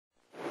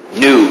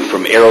New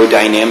from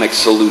Aerodynamic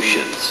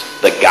Solutions,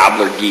 the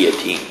Gobbler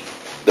Guillotine,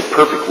 the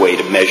perfect way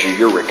to measure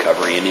your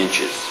recovery in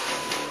inches.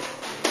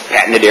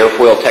 Patented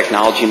airfoil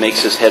technology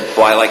makes this head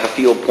fly like a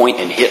field point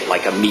and hit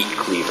like a meat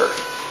cleaver.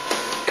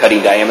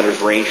 Cutting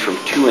diameters range from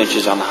 2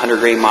 inches on the 100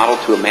 grain model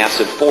to a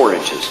massive 4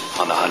 inches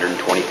on the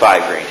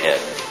 125 grain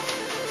head.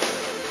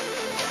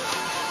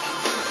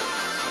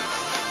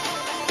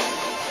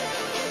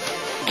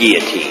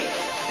 Guillotine,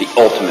 the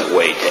ultimate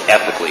way to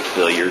ethically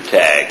fill your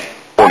tag.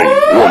 Warning,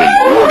 warning,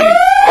 warning.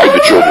 Hide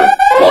the children.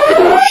 Lock the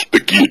doors. The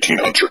guillotine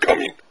hunts are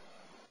coming.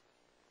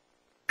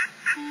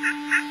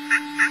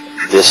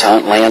 This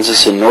hunt lands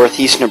us in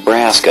northeast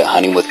Nebraska,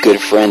 hunting with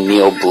good friend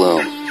Neil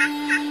Bloom.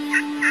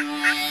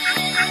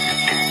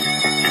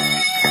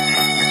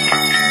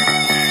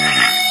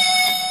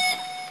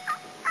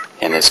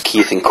 And as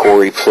Keith and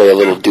Corey play a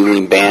little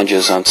dueling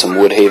banjos on some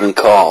Woodhaven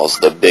calls,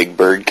 the big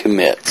bird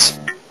commits.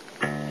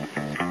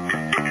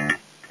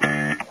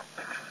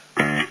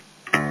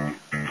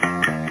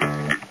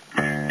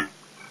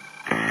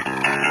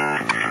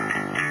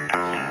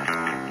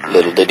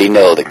 Little did he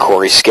know that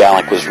Corey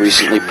Skalnick was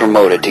recently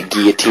promoted to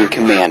Guillotine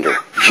Commander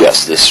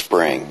just this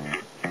spring.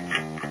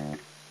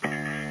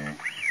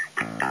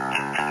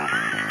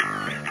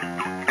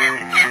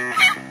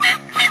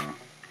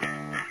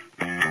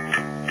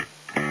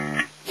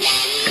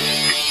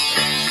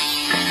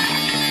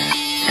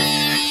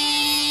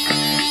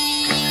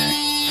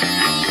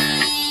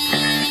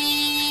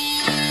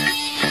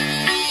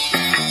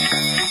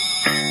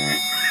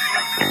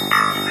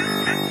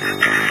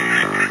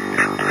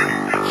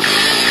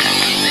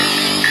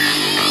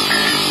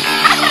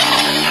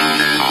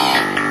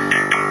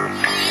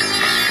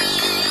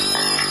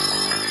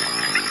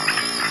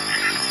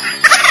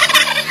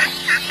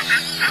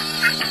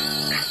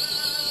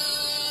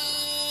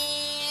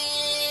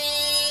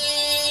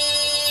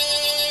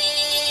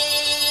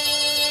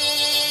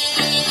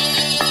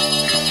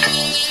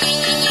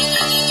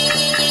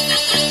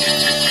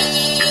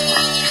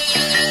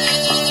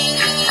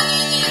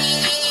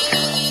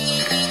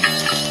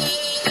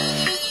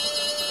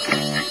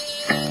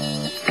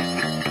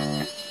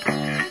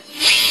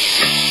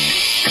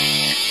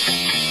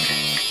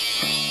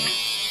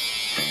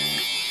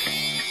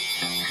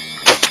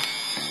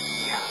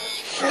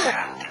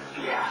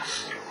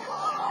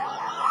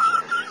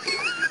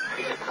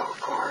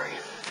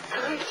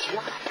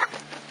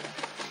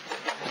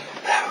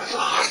 That was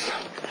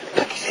awesome.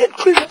 Look, his head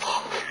clear off.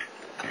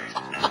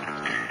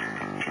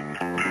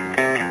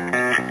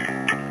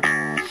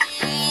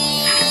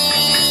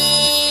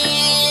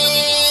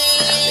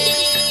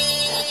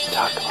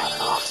 Talk about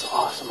an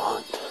awesome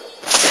hunt.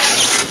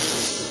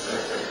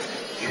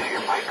 You got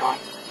your mic on?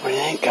 What do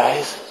you think,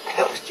 guys?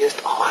 That was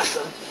just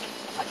awesome.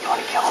 You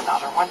want to kill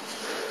another one?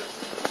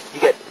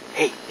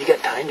 You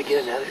got time to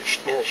get another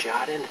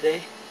shot in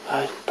today?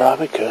 I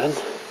probably could.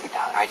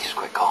 I just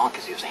quit calling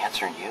because he was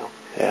answering you.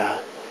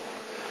 Yeah.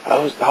 I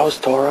was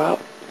tore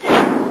up.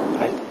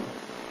 Yeah.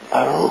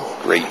 I don't know.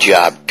 Great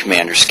job,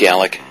 Commander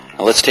Skalnick.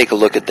 Now let's take a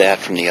look at that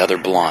from the other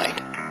blind.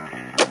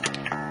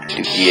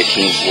 Do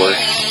guillotines work?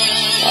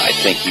 I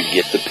think you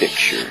get the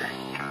picture.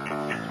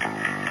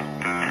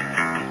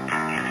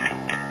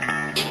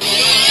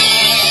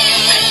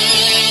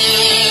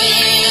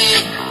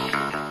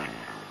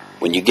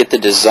 When you get the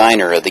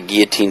designer of the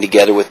guillotine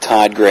together with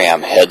Todd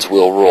Graham, heads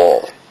will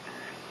roll.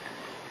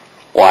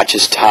 Watch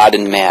as Todd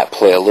and Matt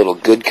play a little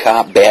good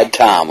cop, bad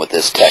Tom with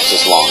this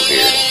Texas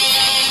Longbeard.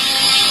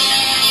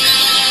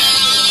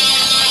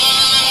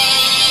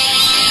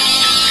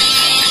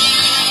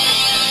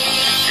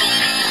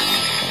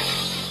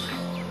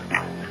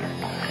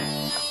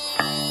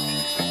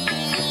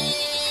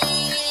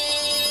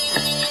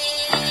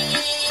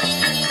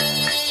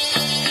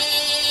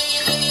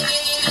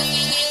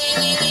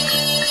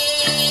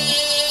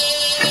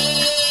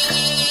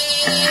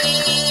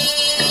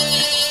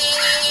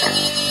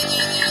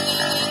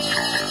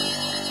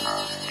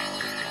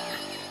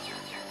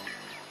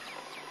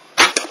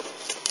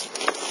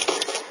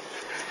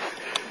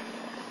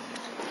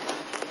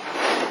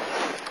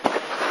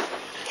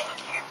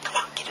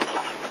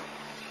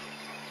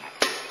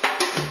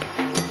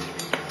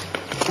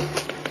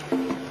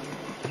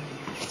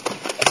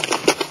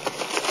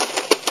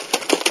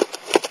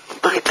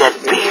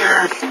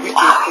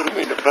 Wow. Put him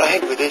in the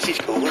blind with this. He's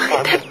going. Look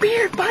at that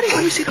beard, buddy.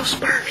 Let me see those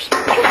spurs.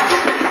 Look at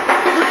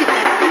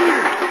that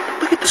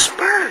beard. Look at the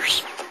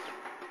spurs.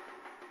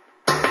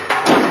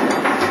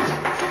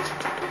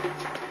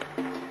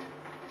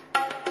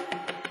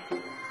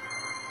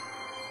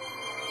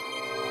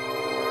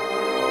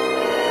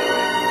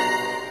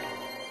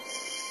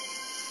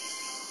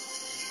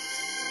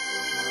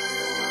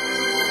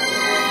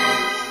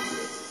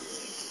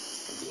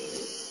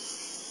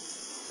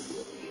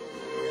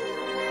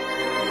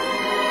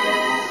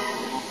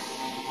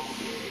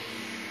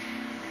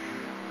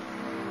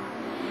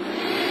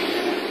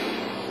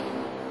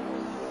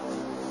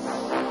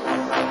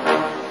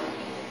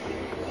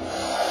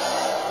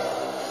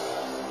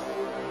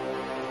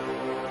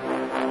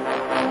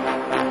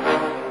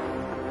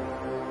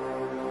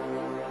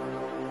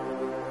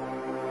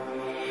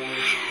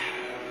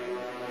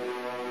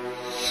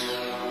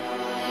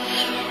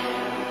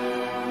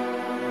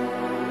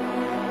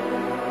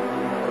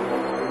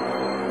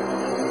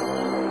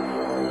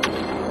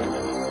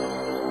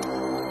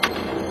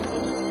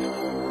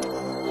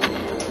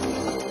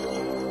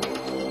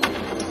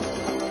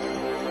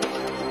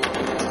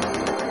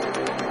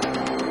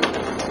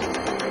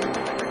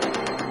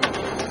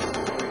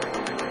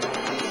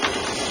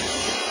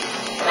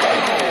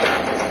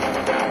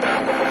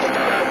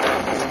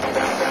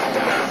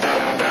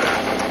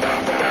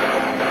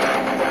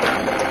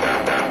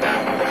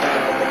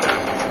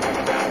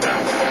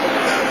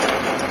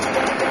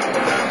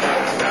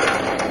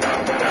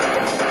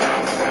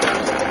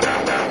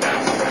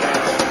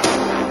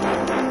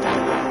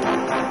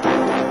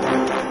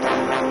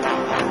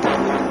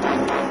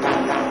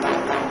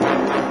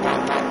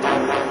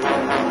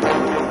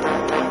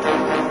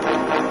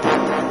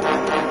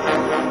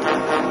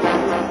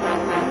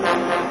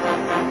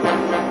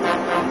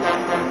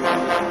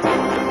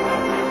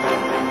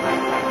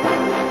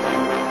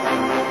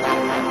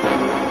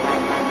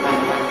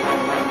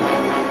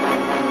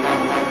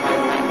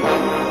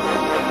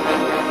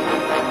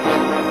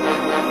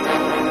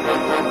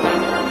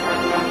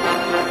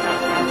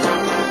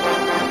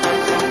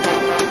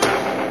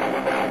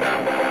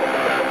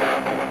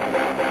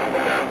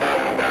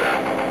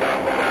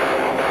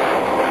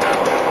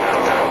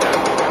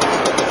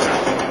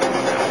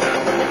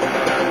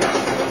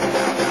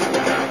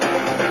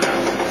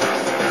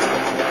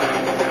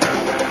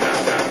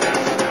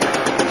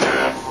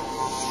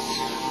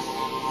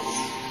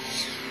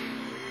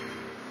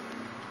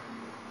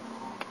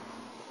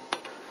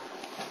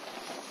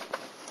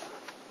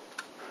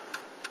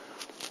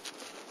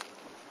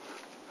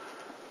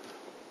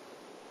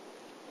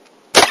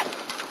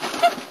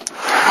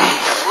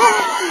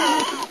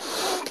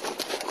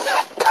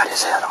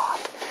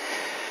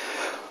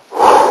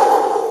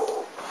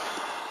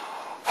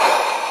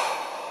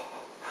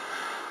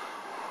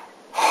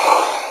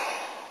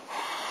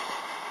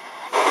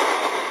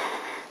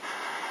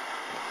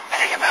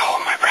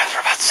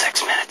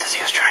 6 minutes as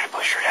he was trying to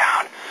push her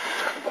down.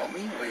 Talk about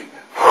me waiting.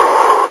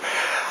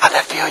 How'd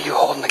that feel, you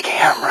holding the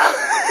camera?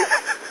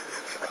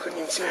 I couldn't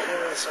even see him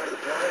on the side of the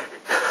blind.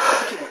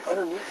 I think he went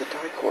underneath the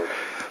tie cord.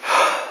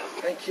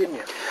 I ain't kidding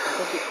you. I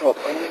think he crawled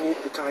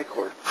underneath the tie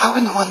cord. I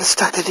wasn't the one that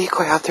stuck the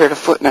decoy out there at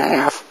 1.5 feet.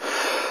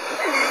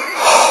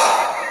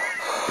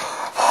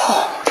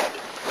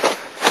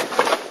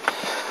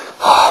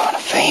 Oh, I'm gonna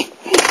faint.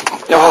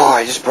 Oh,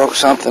 I just broke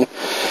something.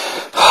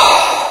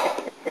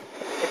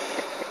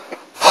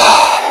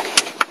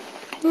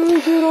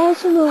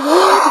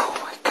 Oh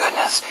my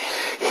goodness.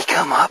 He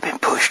come up and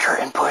pushed her,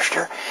 and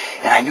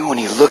I knew when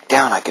he looked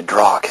down I could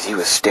draw because he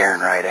was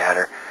staring right at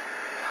her.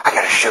 I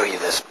gotta show you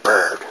this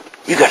bird.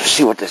 You gotta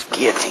see what this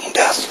guillotine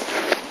does.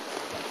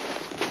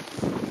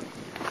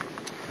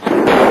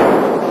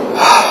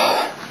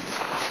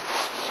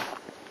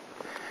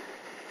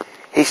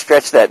 He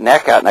stretched that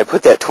neck out and I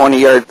put that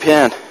 20-yard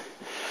pin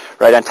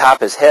right on top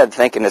of his head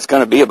thinking it's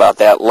going to be about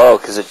that low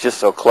because it's just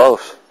so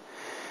close.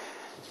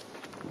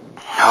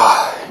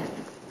 Oh,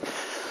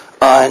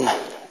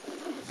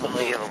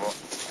 unbelievable.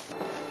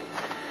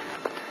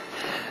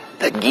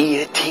 The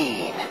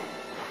guillotine.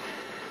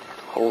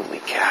 Holy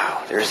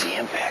cow, there's the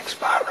impact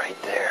spot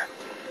right there.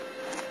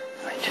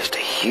 And just a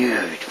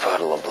huge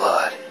puddle of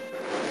blood.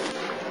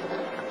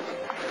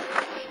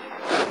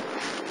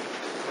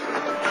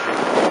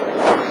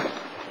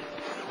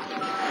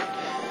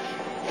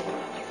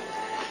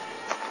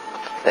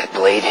 That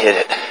blade hit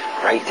it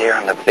right there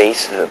on the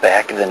base of the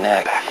back of the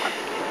neck.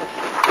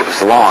 It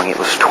was long. It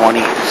was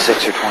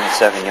 26 or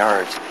 27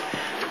 yards.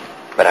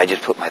 But I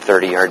just put my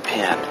 30-yard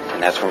pin,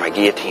 and that's where my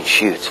guillotine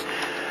shoots,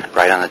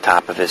 right on the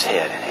top of his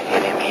head. And it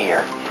hit him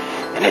here,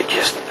 and it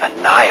just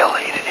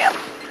annihilated him.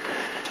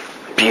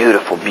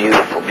 Beautiful,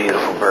 beautiful,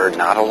 beautiful bird.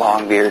 Not a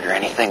long beard or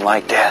anything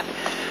like that.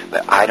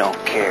 But I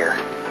don't care.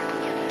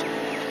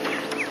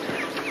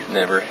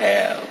 Never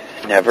have.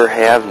 Never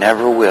have,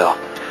 never will.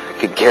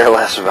 Could care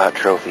less about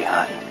trophy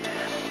hunting.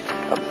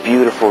 A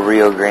beautiful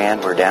Rio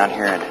Grande. We're down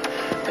here in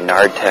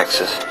Menard,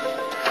 Texas.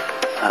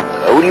 On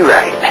Odie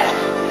Wright.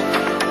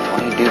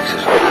 20 Dukes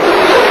is what.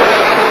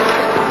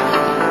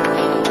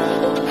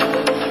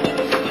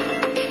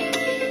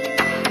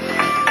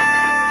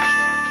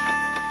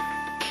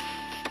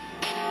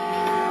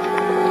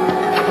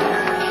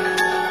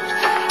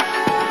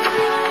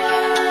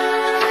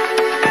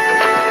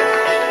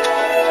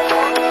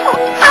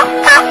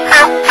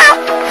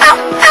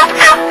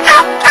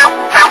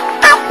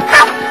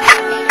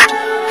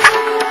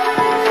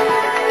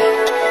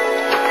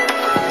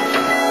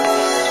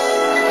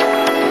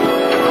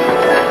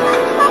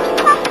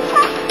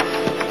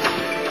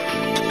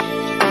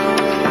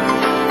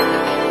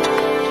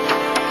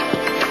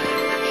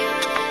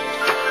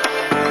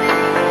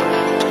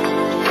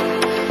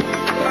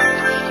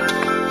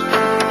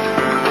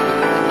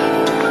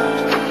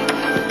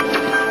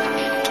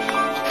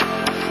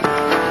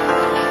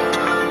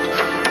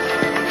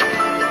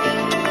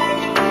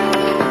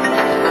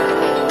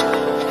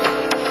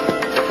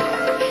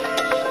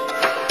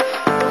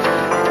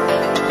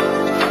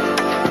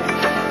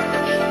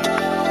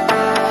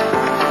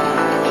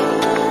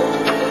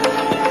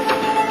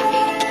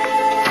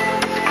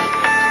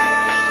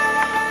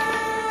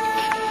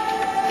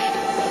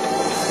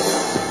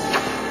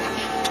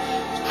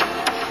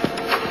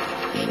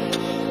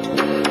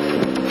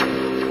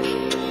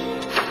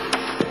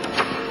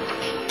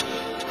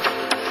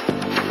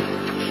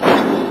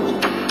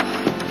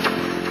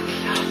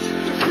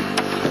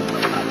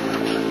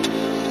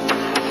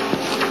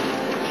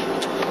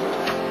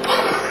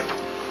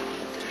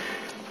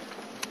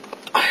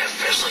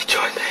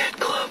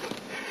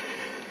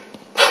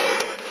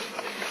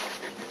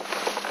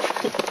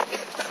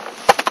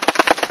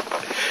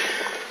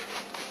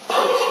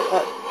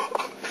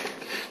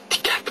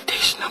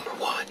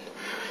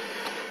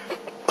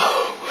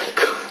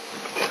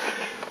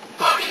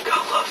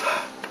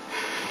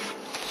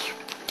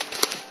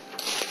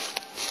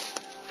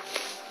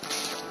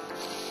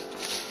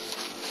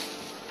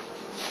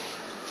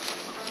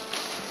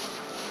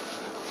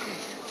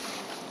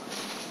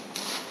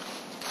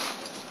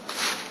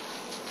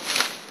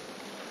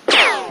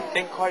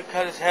 Didn't quite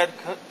cut his head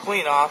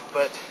clean off,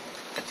 but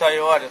I tell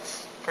you what,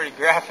 it's pretty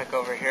graphic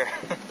over here.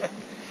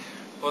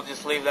 We'll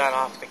just leave that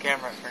off the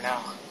camera for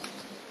now.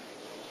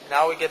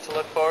 Now we get to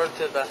look forward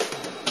to the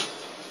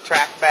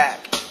track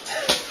back.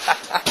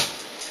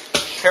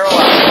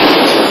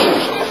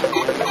 Carolina.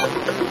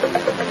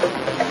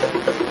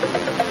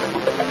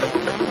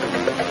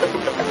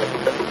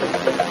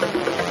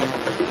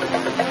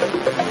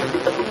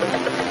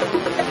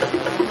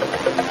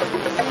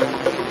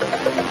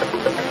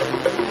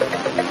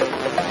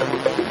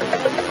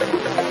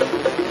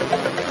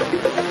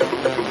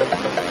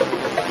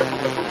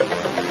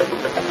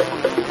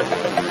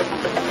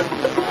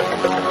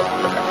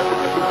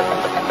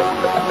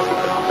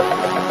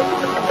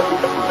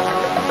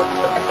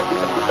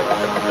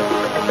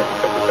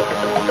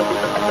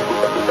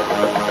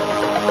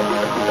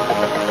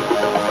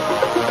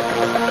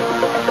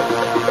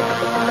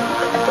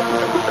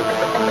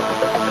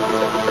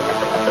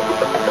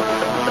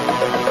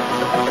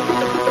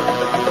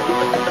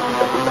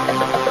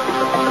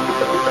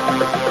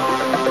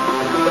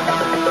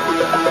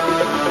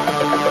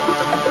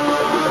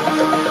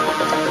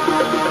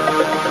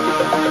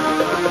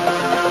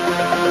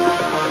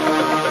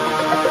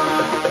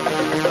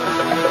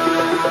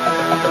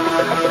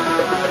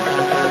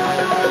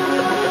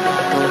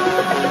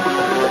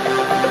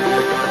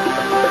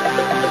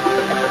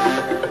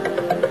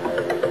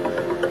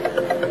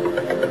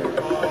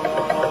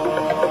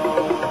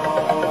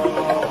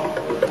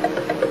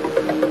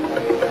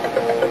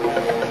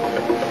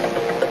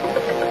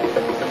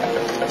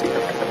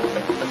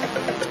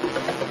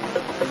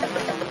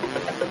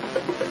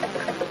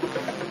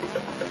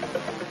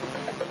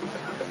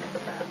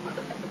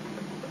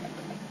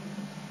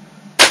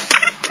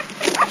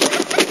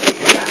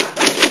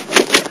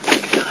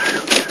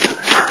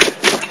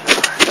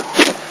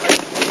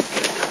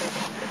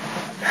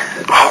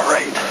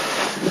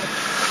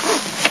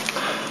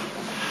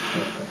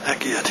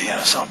 guillotine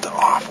is something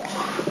awful.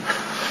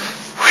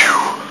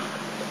 Whew.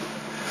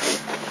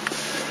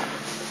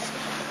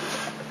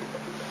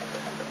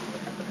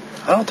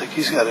 I don't think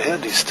he's got a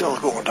head. He's still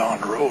going down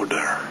the road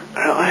there.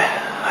 Really?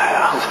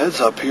 Yeah. His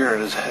head's up here,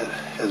 and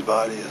his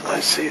body is I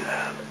like see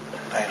that.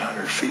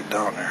 900 feet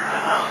down there.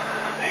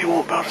 Yeah. He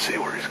won't be able to see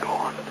where he's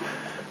going.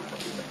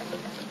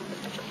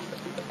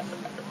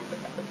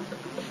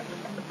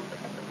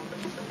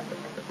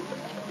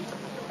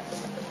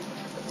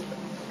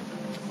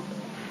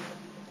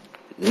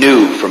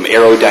 New from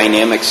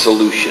Aerodynamic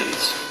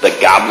Solutions, the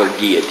Gobbler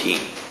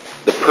Guillotine,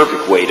 the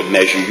perfect way to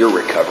measure your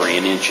recovery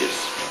in inches.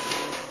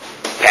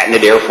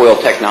 Patented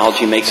airfoil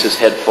technology makes this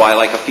head fly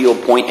like a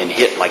field point and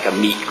hit like a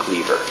meat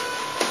cleaver.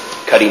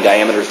 Cutting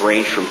diameters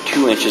range from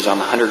 2 inches on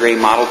the 100 grain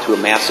model to a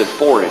massive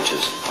 4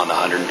 inches on the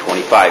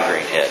 125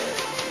 grain head.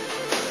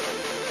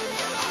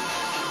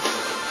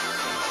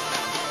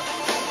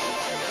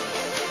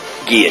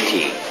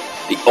 Guillotine,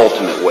 the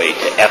ultimate way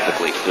to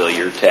ethically fill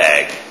your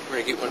tag. We're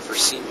going to get one for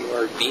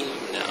Senior Beam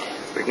now.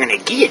 We're going to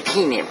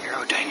guillotine him.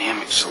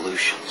 Aerodynamic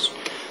Solutions.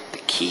 The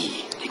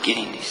key to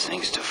getting these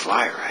things to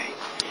fly right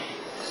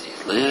is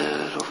these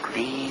little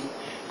green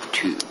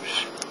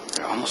tubes.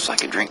 They're almost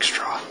like a drink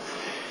straw.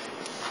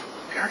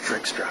 They are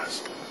drink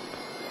straws.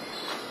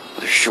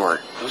 They're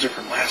short. Those are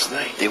from last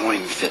night. They won't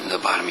even fit in the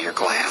bottom of your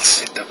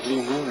glass. Like the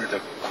blue moon or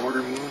the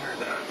quarter moon or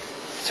the...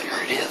 So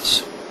here it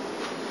is.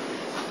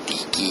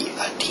 The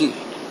guillotine.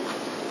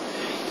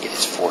 It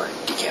is for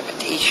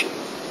decapitation.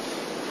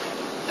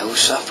 No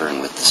suffering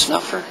with the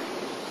snuffer.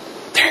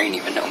 There ain't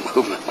even no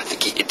movement with the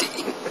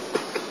guillotine.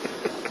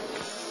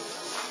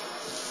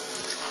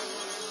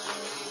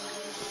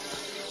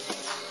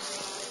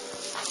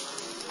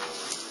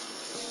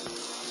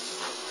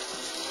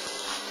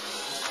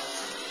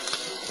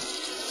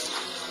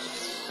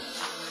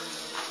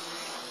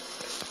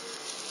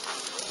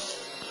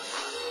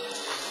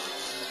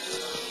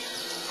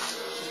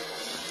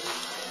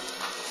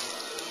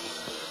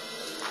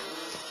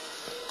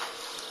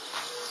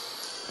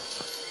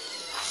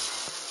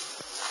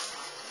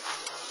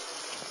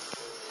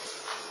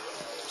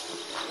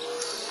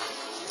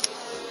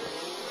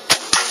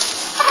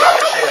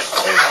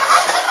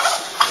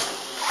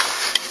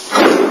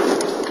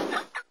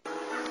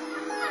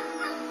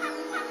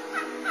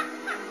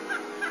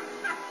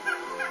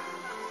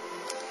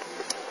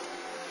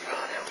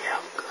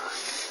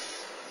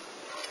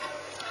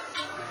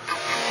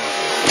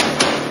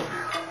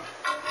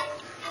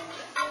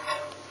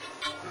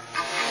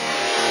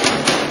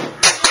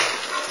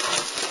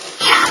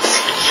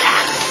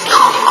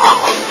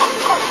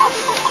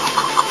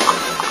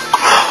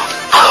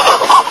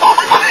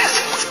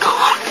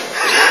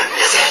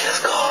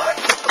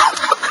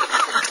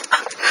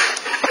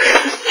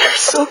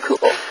 So cool.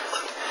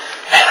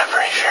 Man, I'm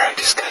pretty sure I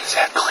just got his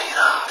head clean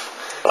off.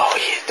 Oh,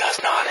 he does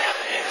not have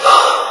a head.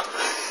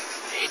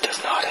 He does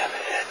not have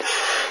a head.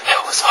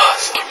 That was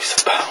awesome. Give me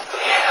some pound.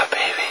 Yeah,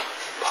 baby.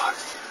 Buck.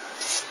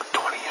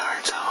 20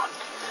 yards out.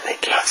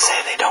 They can't say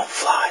they don't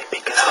fly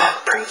because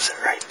that proves it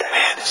right there.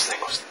 Man, this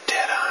thing was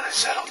dead on. It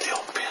settled the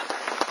old pin.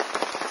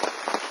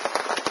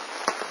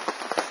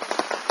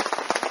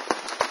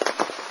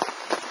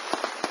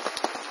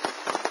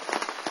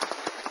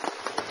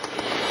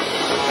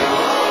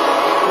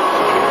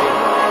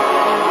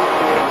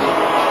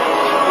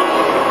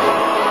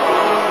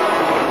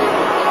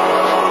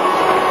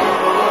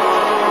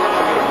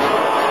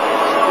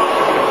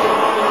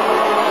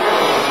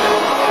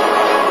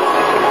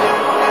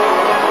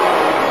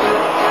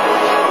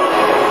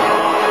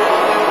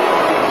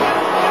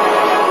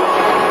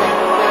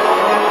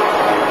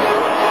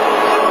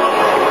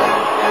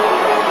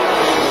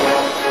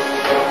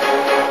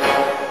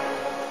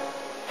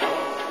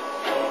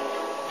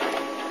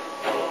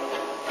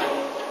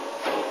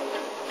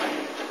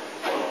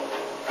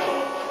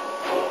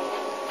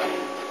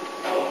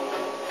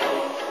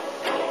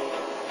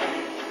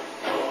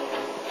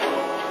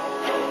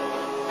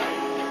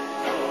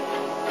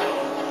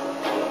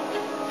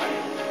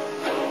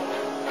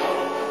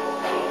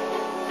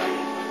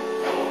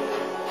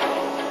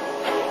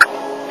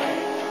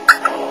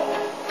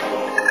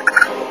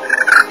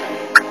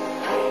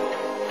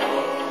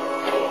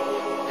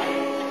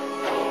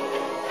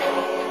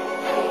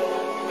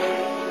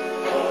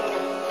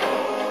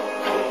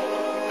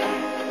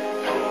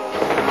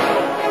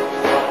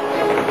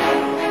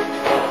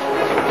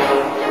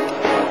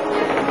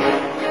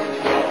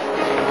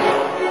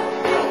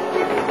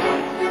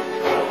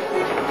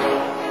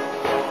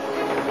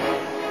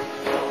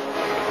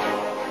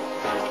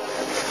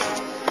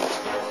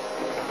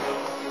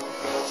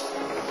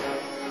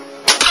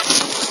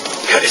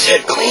 Cut his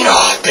head clean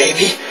off,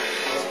 baby.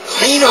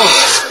 Clean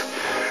off.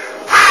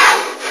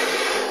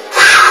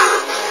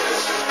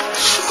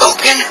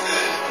 Smoking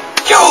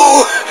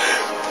Joe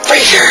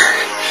Frazier.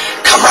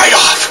 Come right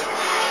off.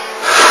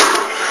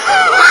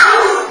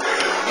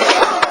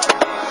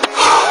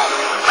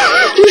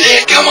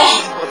 Hey, come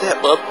on. Put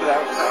that bub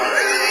back.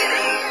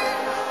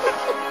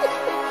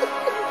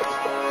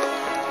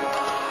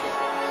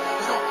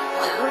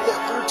 I heard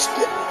that bird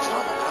spitting. It's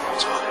on the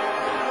ground.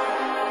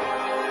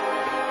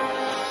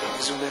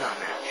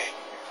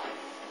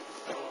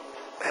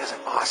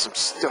 awesome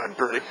stud,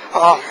 Bertie.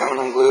 Oh, I'm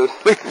unglued.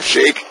 Look at him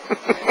shake.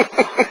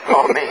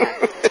 Oh,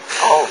 man.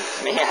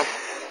 Oh, man.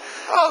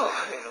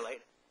 Oh,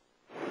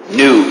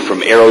 New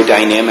from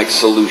Aerodynamic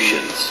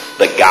Solutions,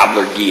 the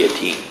Gobbler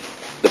Guillotine,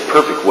 the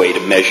perfect way to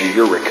measure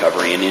your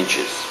recovery in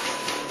inches.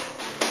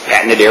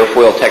 Patented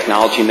airfoil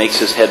technology makes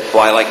this head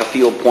fly like a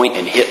field point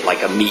and hit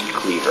like a meat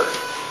cleaver.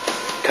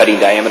 Cutting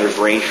diameters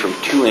range from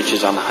 2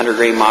 inches on the 100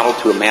 grain model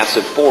to a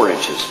massive 4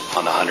 inches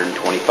on the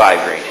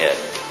 125 grain head.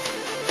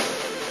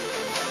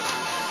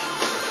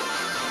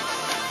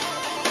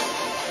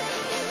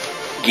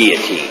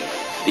 Guillotine,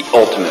 the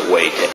ultimate way to